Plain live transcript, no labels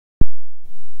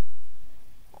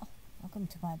Welcome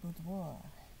to my boudoir.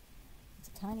 It's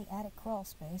a tiny attic crawl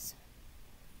space.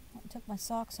 I took my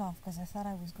socks off because I thought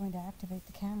I was going to activate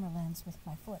the camera lens with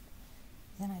my foot.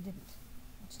 Then I didn't,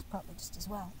 which is probably just as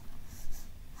well.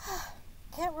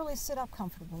 Can't really sit up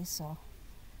comfortably, so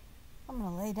I'm going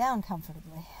to lay down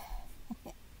comfortably.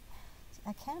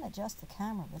 I can adjust the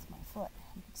camera with my foot.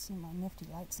 You can see my nifty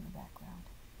lights in the background.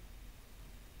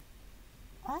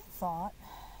 I thought,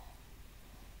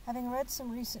 having read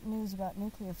some recent news about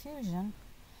nuclear fusion,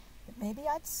 that maybe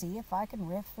I'd see if I can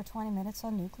riff for 20 minutes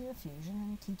on nuclear fusion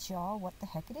and teach y'all what the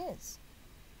heck it is.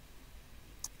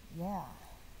 Yeah.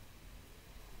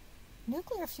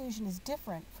 Nuclear fusion is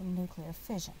different from nuclear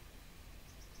fission.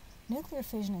 Nuclear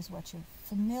fission is what you're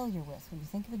familiar with when you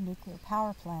think of a nuclear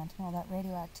power plant and all that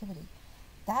radioactivity.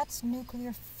 That's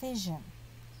nuclear fission.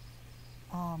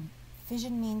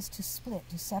 Fission means to split,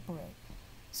 to separate.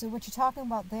 So what you're talking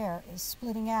about there is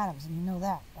splitting atoms, and you know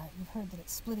that, right? You've heard that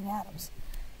it's splitting atoms.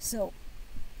 So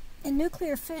in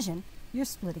nuclear fission, you're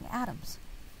splitting atoms.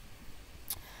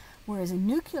 Whereas in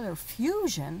nuclear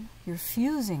fusion, you're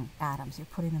fusing atoms, you're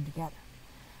putting them together.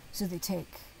 So they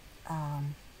take,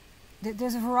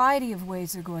 there's a variety of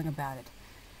ways they're going about it.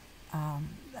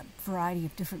 A variety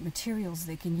of different materials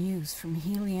they can use, from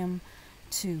helium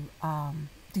to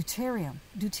deuterium.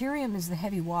 Deuterium is the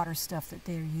heavy water stuff that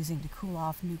they're using to cool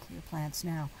off nuclear plants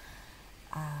now,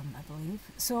 I believe.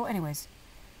 So anyways,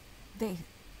 they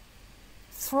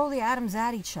throw the atoms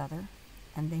at each other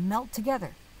and they melt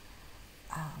together,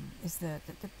 is the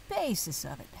basis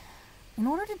of it. In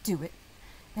order to do it,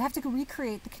 they have to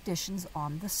recreate the conditions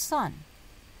on the sun.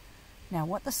 Now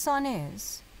what the sun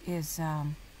is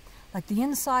like the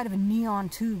inside of a neon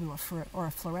tube or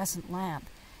a fluorescent lamp.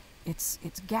 It's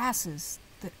gases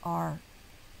that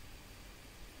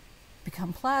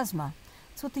become plasma.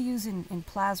 That's what they use in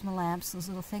plasma lamps, those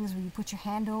little things where you put your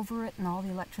hand over it and all the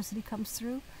electricity comes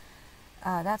through.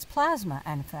 That's plasma.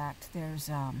 And in fact,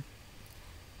 there's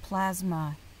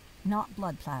plasma, not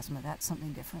blood plasma, that's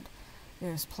something different.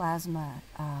 There's plasma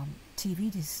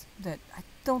TVs that I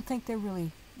don't think they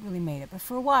really made it, but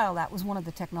for a while that was one of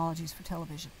the technologies for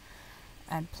television.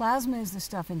 And plasma is the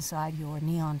stuff inside your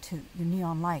neon tube, your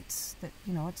neon lights. That,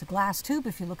 you know, it's a glass tube.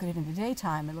 If you look at it in the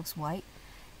daytime, it looks white.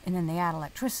 And then they add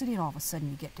electricity, and all of a sudden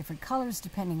you get different colors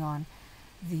depending on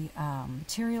the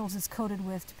materials it's coated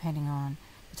with, depending on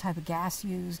the type of gas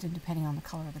used, and depending on the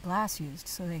color of the glass used.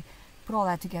 So they put all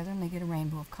that together and they get a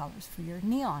rainbow of colors for your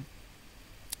neon.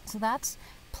 So that's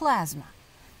plasma.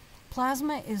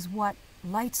 Plasma is what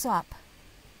lights up,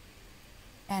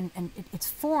 and it's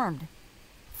formed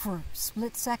for a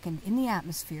split second in the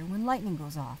atmosphere when lightning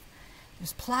goes off.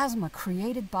 There's plasma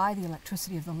created by the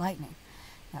electricity of the lightning.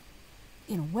 Now,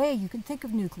 in a way, you can think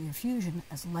of nuclear fusion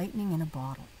as lightning in a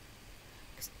bottle,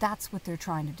 because that's what they're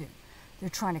trying to do. They're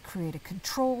trying to create a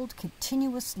controlled,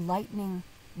 continuous lightning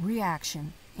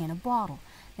reaction in a bottle.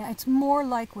 Now, it's more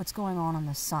like what's going on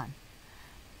the sun,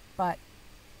 but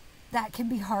that can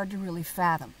be hard to really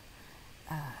fathom.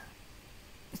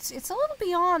 It's a little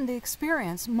beyond the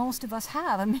experience most of us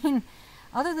have. I mean,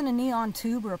 other than a neon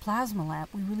tube or a plasma lamp,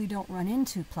 we really don't run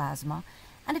into plasma,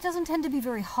 and it doesn't tend to be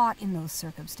very hot in those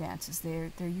circumstances.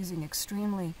 They're using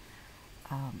extremely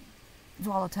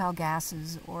volatile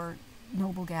gases or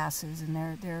noble gases, and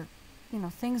they're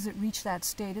things that reach that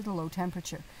state at a low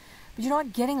temperature. But you're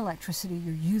not getting electricity,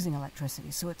 you're using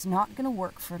electricity, so it's not going to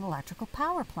work for an electrical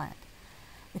power plant.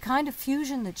 The kind of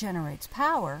fusion that generates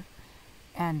power,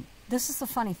 and this is the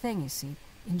funny thing, you see,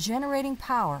 in generating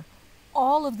power,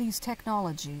 all of these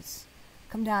technologies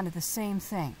come down to the same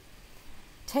thing.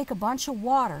 Take a bunch of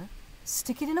water,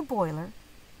 stick it in a boiler,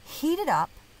 heat it up,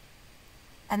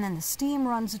 and then the steam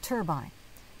runs a turbine.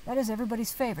 That is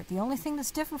everybody's favorite. The only thing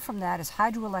that's different from that is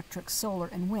hydroelectric, solar,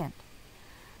 and wind.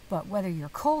 But whether you're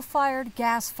coal-fired,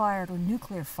 gas-fired, or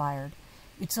nuclear-fired,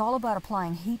 it's all about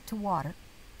applying heat to water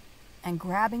and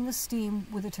grabbing the steam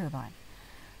with a turbine.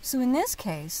 So in this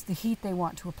case, the heat they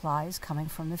want to apply is coming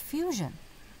from the fusion.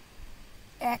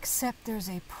 Except there's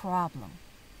a problem.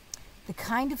 The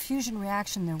kind of fusion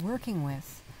reaction they're working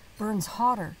with burns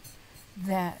hot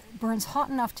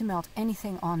enough to melt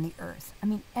anything on the earth. I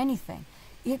mean, anything.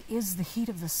 It is the heat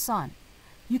of the sun.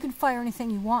 You can fire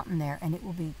anything you want in there and it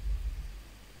will be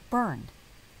burned.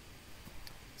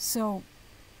 So,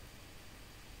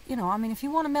 I mean, if you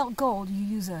want to melt gold, you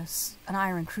use an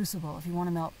iron crucible. If you want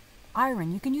to melt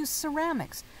iron, you can use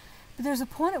ceramics. But there's a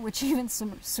point at which even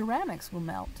some ceramics will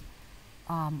melt,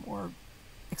 or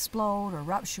explode, or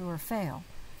rupture, or fail.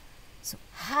 So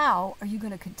how are you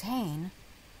going to contain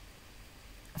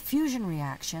a fusion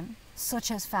reaction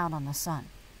such as found on the sun?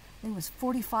 It was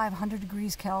 4,500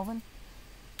 degrees Kelvin.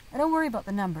 I don't worry about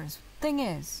the numbers. Thing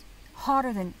is,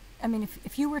 hotter than, I mean,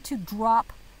 if you were to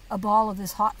drop a ball of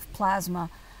this hot plasma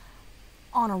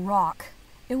on a rock,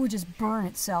 it would just burn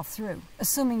itself through,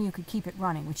 assuming you could keep it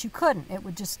running, which you couldn't. It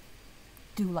would just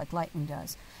do like lightning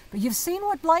does. But you've seen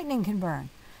what lightning can burn.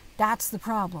 That's the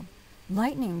problem.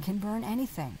 Lightning can burn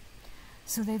anything.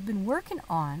 So they've been working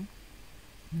on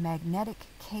magnetic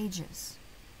cages,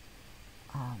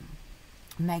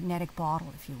 magnetic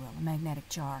bottle, if you will, a magnetic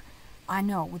jar. I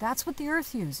know, well, that's what the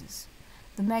Earth uses.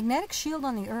 The magnetic shield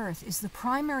on the Earth is the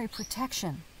primary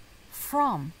protection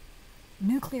from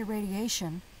nuclear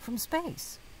radiation from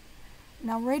space.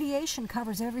 Now, radiation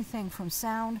covers everything from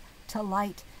sound to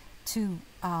light to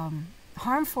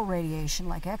harmful radiation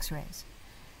like X-rays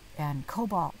and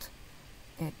cobalt.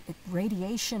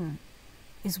 Radiation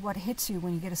is what hits you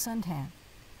when you get a suntan.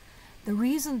 The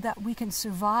reason that we can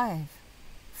survive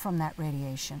from that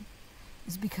radiation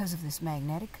is because of this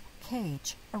magnetic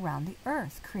cage around the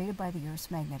Earth, created by the Earth's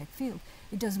magnetic field.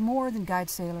 It does more than guide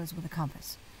sailors with a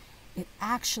compass. It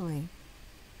actually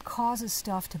causes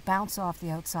stuff to bounce off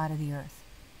the outside of the Earth.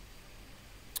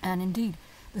 And indeed,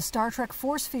 the Star Trek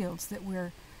force fields that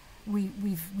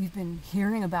we've been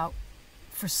hearing about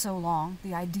for so long,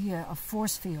 the idea of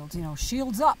force fields, you know,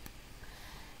 shields up,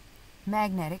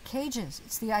 magnetic cages.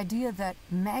 It's the idea that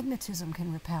magnetism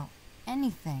can repel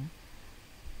anything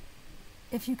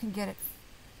if you can get it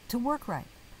to work right.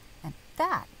 And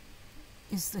that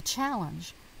is the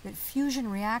challenge that fusion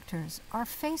reactors are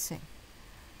facing.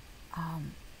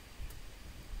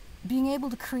 Being able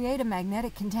to create a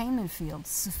magnetic containment field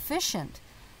sufficient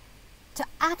to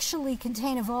actually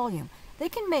contain a volume. They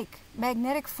can make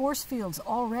magnetic force fields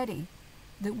already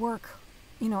that work,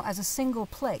 you know, as a single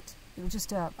plate. It was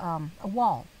just a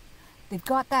wall. They've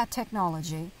got that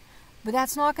technology, but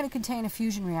that's not going to contain a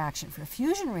fusion reaction. For a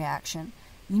fusion reaction,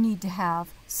 you need to have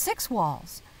 6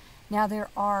 walls. Now, there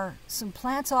are some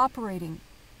plants operating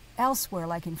elsewhere,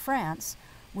 like in France,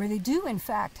 where they do, in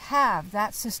fact, have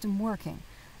that system working.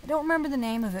 I don't remember the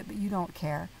name of it, but you don't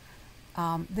care.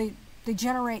 They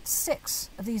generate 6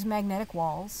 of these magnetic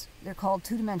walls. They're called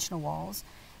two-dimensional walls.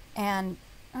 And,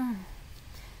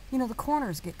 you know, the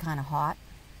corners get kind of hot.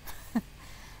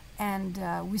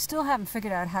 And we still haven't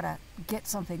figured out how to get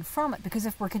something from it, because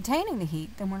if we're containing the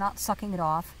heat, then we're not sucking it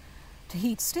off to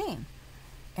heat steam.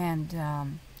 And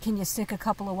can you stick a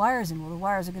couple of wires in? Well, the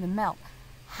wires are going to melt.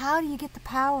 How do you get the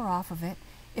power off of it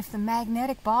if the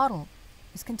magnetic bottle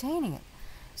is containing it?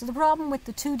 So the problem with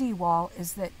the 2D wall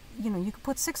is that, you know, you could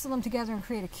put 6 of them together and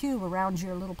create a cube around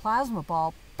your little plasma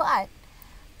ball, but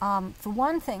for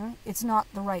one thing, it's not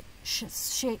the right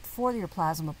shape for your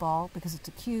plasma ball because it's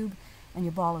a cube and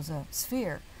your ball is a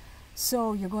sphere.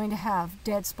 So you're going to have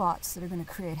dead spots that are going to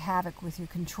create havoc with your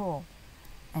control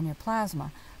and your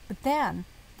plasma. But then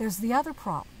there's the other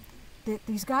problem.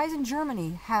 These guys in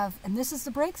Germany have, and this is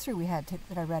the breakthrough we had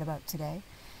that I read about today,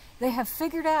 they have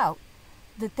figured out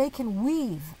that they can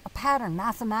weave a pattern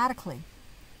mathematically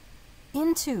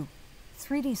into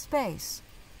 3D space.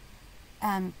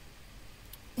 And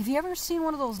have you ever seen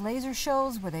one of those laser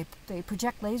shows where they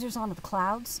project lasers onto the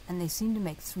clouds and they seem to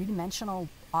make 3-dimensional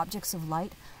objects of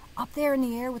light up there in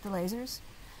the air with the lasers?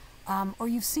 Or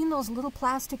you've seen those little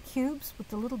plastic cubes with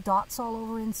the little dots all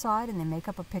over inside, and they make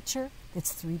up a picture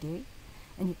that's 3D.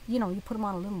 And you know, you put them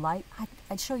on a little light.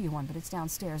 I'd show you one, but it's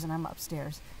downstairs and I'm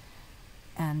upstairs.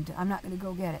 And I'm not going to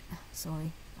go get it.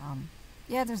 Sorry.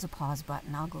 Yeah, there's a pause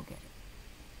button. I'll go get it.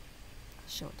 I'll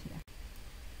show it to you.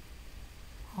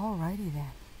 Alrighty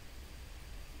then.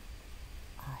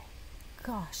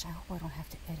 Gosh, I hope I don't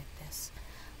have to edit this.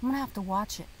 I'm going to have to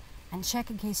watch it and check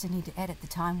in case I need to edit the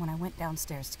time when I went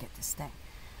downstairs to get this thing.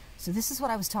 So this is what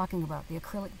I was talking about, the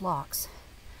acrylic blocks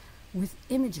with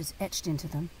images etched into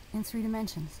them in 3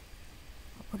 dimensions.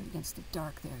 I'll put it against the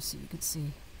dark there so you can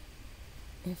see.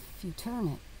 If you turn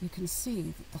it, you can see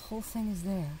that the whole thing is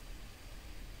there.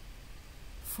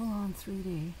 Full on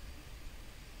 3D.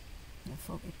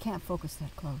 It can't focus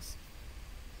that close.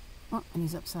 Oh, and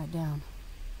he's upside down.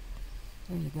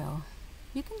 There you go.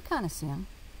 You can kind of see him.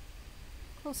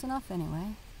 Close enough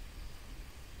anyway.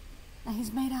 Now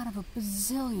he's made out of a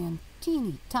bazillion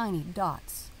teeny tiny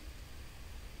dots.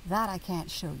 That I can't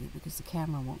show you because the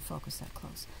camera won't focus that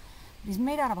close. But he's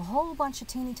made out of a whole bunch of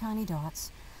teeny tiny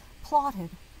dots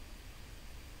plotted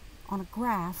on a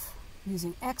graph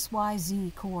using X, Y,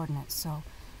 Z coordinates. So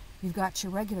you've got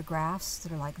your regular graphs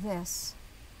that are like this,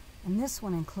 and this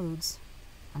one includes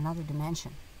another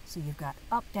dimension. So you've got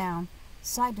up, down,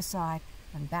 side to side,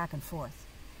 and back and forth.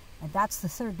 And that's the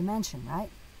 3rd dimension, right?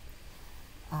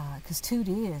 Because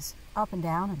 2D is up and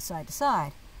down and side to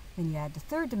side. Then you add the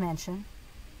 3rd dimension,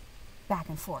 back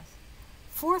and forth.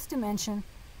 Fourth dimension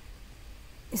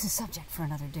is a subject for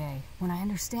another day, when I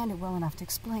understand it well enough to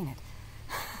explain it.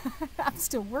 I'm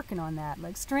still working on that,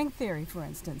 like string theory, for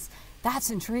instance. That's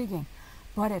intriguing,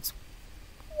 but it's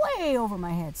way over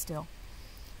my head still.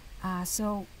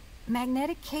 So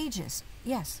magnetic cages,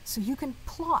 yes, so you can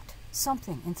plot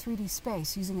something in 3D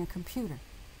space using a computer.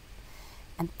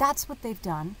 And that's what they've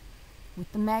done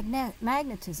with the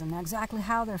magnetism. Now, exactly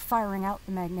how they're firing out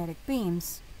the magnetic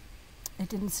beams, it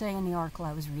didn't say in the article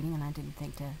I was reading, and I didn't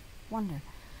think to wonder.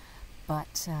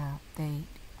 But they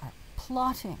are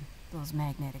plotting those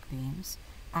magnetic beams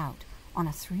out on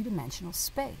a three-dimensional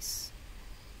space,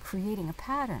 creating a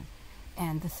pattern.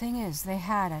 And the thing is, they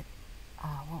had a,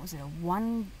 what was it, a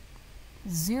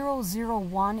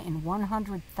 0.001 in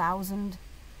 100,000,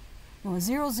 no, a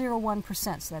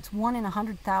 0.001%, so that's 1 in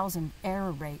 100,000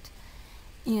 error rate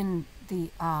in the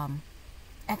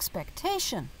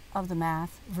expectation of the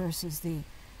math versus the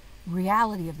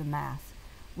reality of the math,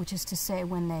 which is to say,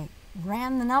 when they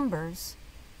ran the numbers,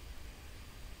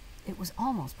 it was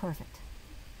almost perfect.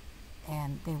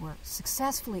 And they were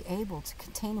successfully able to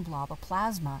contain a blob of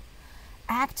plasma,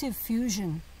 active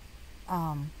fusion,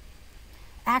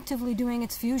 actively doing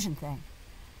its fusion thing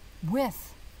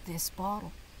with this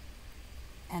bottle.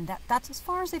 And that's as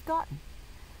far as they've gotten.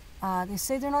 They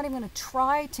say they're not even going to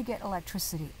try to get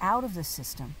electricity out of the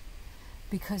system,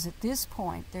 because at this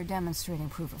point they're demonstrating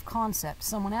proof of concept.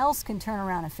 Someone else can turn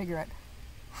around and figure out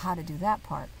how to do that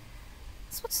part.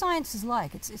 That's what science is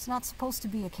like. It's not supposed to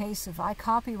be a case of I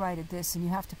copyrighted this and you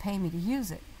have to pay me to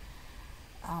use it.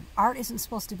 Art isn't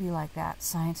supposed to be like that.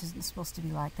 Science isn't supposed to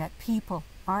be like that. People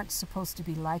aren't supposed to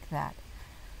be like that.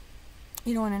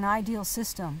 You know, in an ideal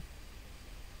system,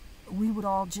 we would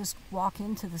all just walk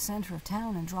into the center of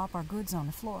town and drop our goods on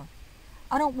the floor.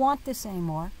 I don't want this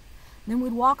anymore. Then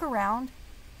we'd walk around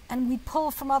and we'd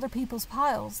pull from other people's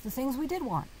piles the things we did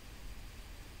want.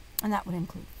 And that would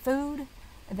include food,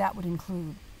 that would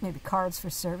include maybe cards for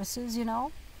services, you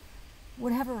know.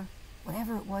 Whatever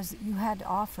it was that you had to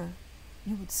offer,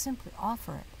 you would simply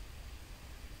offer it.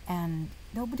 And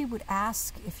nobody would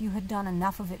ask if you had done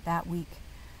enough of it that week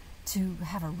to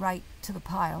have a right to the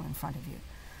pile in front of you.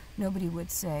 Nobody would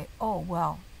say, oh,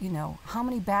 well, you know, how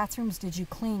many bathrooms did you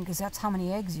clean, because that's how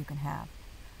many eggs you can have.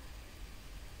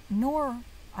 Nor,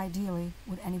 ideally,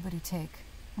 would anybody take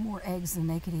more eggs than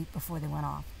they could eat before they went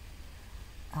off.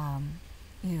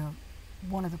 You know,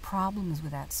 one of the problems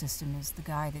with that system is the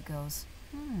guy that goes,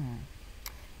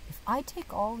 if I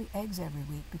take all the eggs every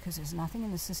week because there's nothing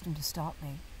in the system to stop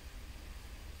me,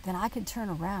 then I could turn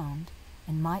around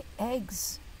and my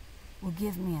eggs will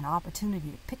give me an opportunity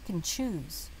to pick and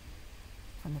choose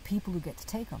from the people who get to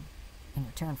take them in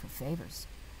return for favors.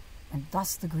 And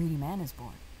thus the greedy man is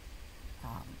born.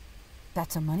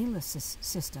 That's a moneyless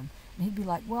system. And he'd be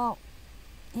like, well,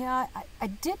 yeah, I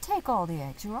did take all the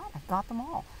eggs. You're right, I've got them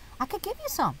all. I could give you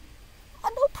some.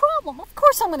 No problem. Of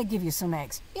course I'm going to give you some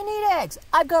eggs. You need eggs.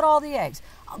 I've got all the eggs.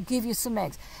 I'll give you some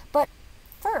eggs. But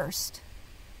first,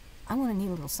 I'm going to need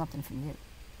a little something from you.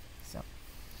 So,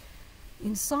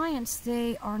 in science,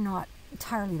 they are not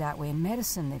entirely that way. In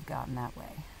medicine, they've gotten that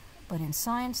way. But in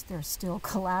science, they're still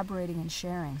collaborating and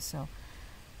sharing. So,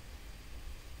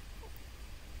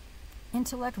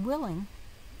 intellect willing,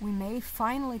 we may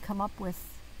finally come up with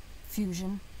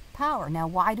fusion power. Now,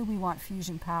 why do we want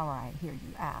fusion power, I hear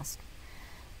you ask?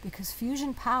 Because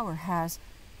fusion power has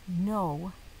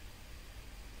no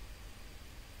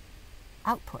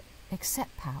output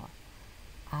except power.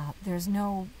 There's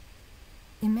no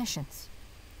emissions.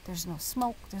 There's no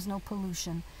smoke. There's no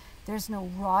pollution. There's no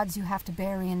rods you have to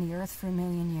bury in the earth for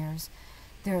 1,000,000 years.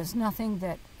 There's nothing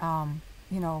that,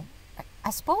 you know, I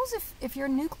suppose if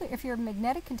your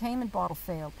magnetic containment bottle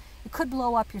failed, it could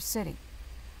blow up your city,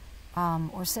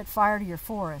 or set fire to your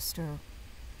forest, or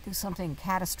do something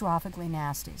catastrophically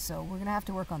nasty. So we're going to have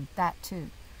to work on that too.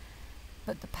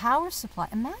 But the power supply,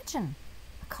 imagine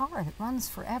a car that runs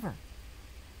forever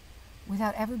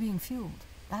without ever being fueled.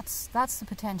 That's the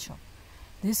potential.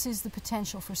 This is the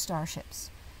potential for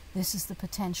starships. This is the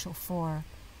potential for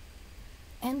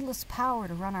endless power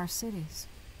to run our cities.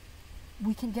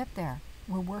 We can get there.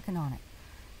 We're working on it.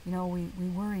 You know, we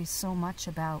worry so much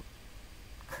about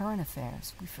current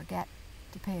affairs. We forget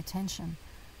to pay attention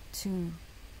to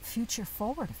future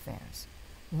forward affairs,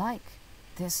 like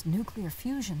this nuclear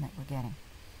fusion that we're getting.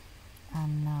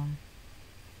 And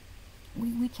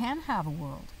we can have a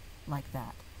world like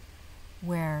that,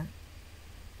 where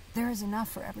there is enough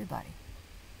for everybody.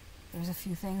 There's a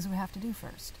few things we have to do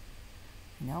first.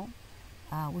 You know,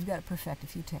 we've got to perfect a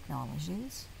few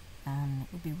technologies, and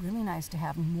it would be really nice to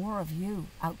have more of you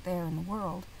out there in the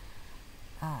world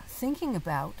thinking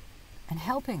about and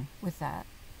helping with that.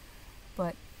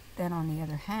 But then on the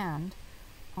other hand,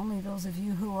 only those of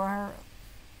you who are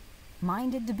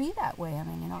minded to be that way. I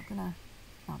mean, you're not gonna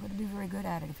do very good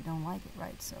at it if you don't like it,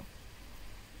 right? So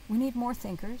we need more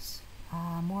thinkers,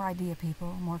 more idea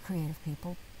people, more creative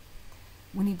people.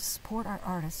 We need to support our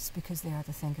artists because they are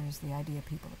the thinkers, the idea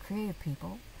people, the creative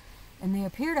people. And they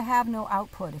appear to have no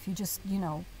output. If you just,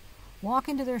 walk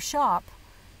into their shop,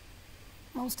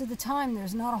 most of the time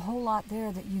there's not a whole lot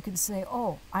there that you can say,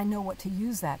 oh, I know what to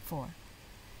use that for.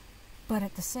 But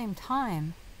at the same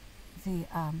time, the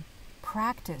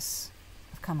practice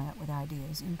of coming up with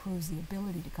ideas improves the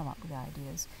ability to come up with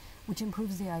ideas, which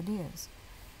improves the ideas.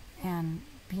 And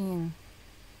being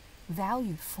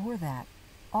valued for that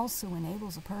also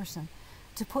enables a person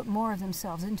to put more of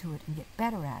themselves into it and get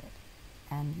better at it.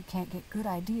 And you can't get good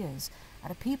ideas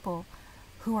out of people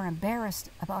who are embarrassed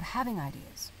about having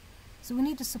ideas. So we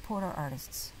need to support our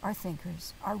artists, our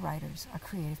thinkers, our writers, our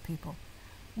creative people.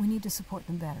 We need to support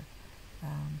them better.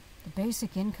 The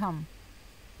basic income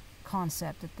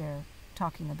concept that they're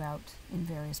talking about in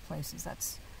various places,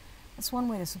 that's one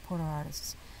way to support our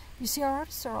artists. You see, our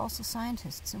artists are also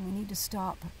scientists, and we need to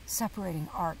stop separating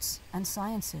arts and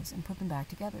sciences and put them back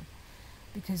together,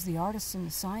 because the artists and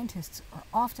the scientists are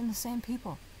often the same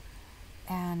people.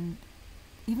 And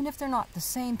even if they're not the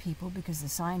same people, because the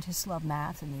scientists love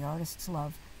math and the artists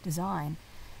love design,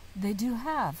 they do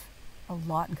have a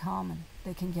lot in common.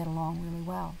 They can get along really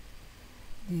well.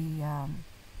 You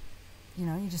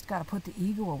just got to put the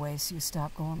ego away so you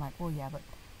stop going like, well, yeah, but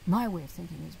my way of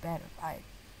thinking is better.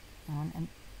 And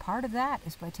part of that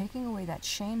is by taking away that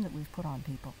shame that we've put on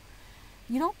people.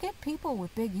 You don't get people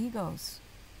with big egos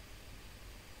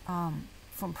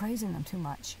from praising them too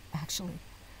much, actually.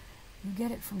 You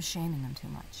get it from shaming them too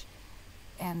much.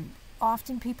 And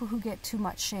often people who get too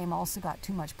much shame also got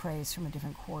too much praise from a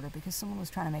different quarter because someone was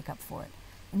trying to make up for it.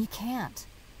 And you can't.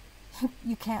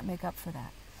 You can't make up for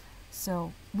that.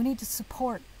 So we need to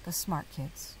support the smart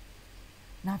kids,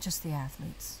 not just the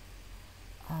athletes.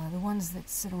 The ones that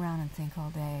sit around and think all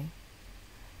day,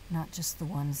 not just the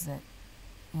ones that,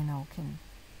 can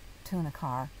tune a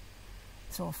car,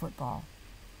 throw a football,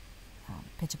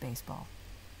 pitch a baseball.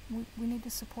 We need to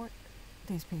support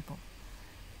these people.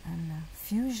 And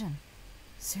fusion,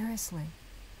 seriously,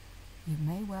 you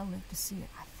may well live to see it.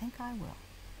 I think I will.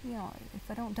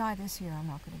 If I don't die this year, I'm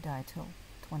not going to die till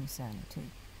 2072.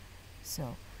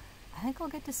 So I think I'll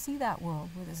get to see that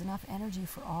world where there's enough energy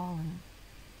for all, and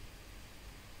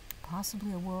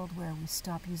possibly a world where we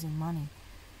stop using money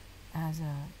as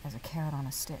a carrot on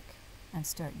a stick and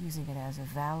start using it as a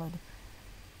valid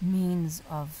means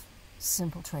of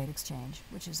simple trade exchange,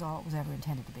 which is all it was ever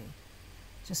intended to be.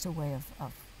 Just a way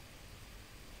of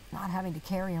not having to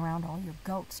carry around all your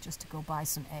goats just to go buy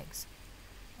some eggs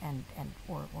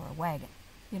or a wagon,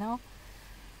 I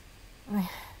mean,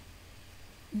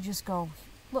 you just go,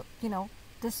 look,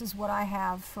 this is what I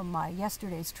have from my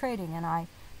yesterday's trading, and I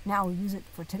now use it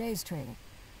for today's trading.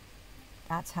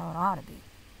 That's how it ought to be.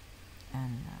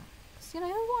 And, who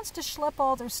wants to schlep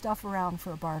all their stuff around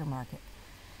for a barter market?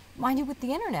 Mind you, with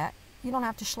the internet, you don't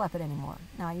have to schlep it anymore.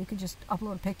 Now you can just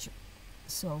upload a picture.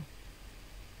 So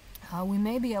we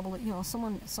may be able to,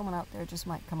 someone out there just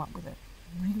might come up with a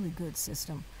really good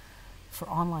system for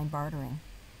online bartering.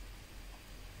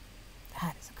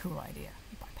 That is a cool idea.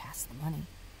 Bypass the money.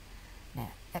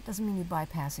 Now, that doesn't mean you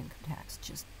bypass income tax.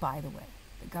 Just by the way,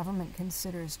 the government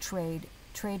considers trade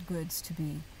goods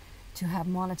to have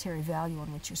monetary value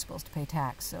on which you're supposed to pay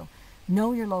tax. So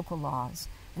know your local laws,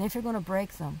 and if you're going to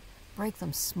break them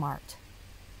smart.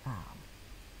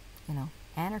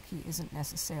 Anarchy isn't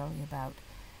necessarily about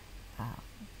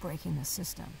breaking the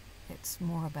system. It's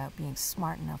more about being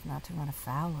smart enough not to run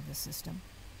afoul of the system,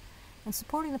 and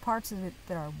supporting the parts of it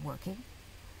that are working,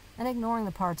 and ignoring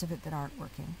the parts of it that aren't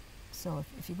working. So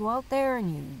if you go out there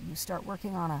and you start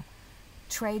working on a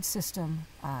trade system,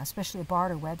 especially a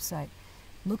barter website,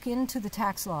 look into the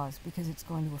tax laws, because it's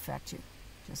going to affect you,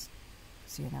 just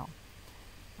so you know.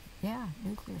 Yeah,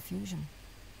 nuclear fusion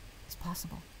is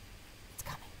possible.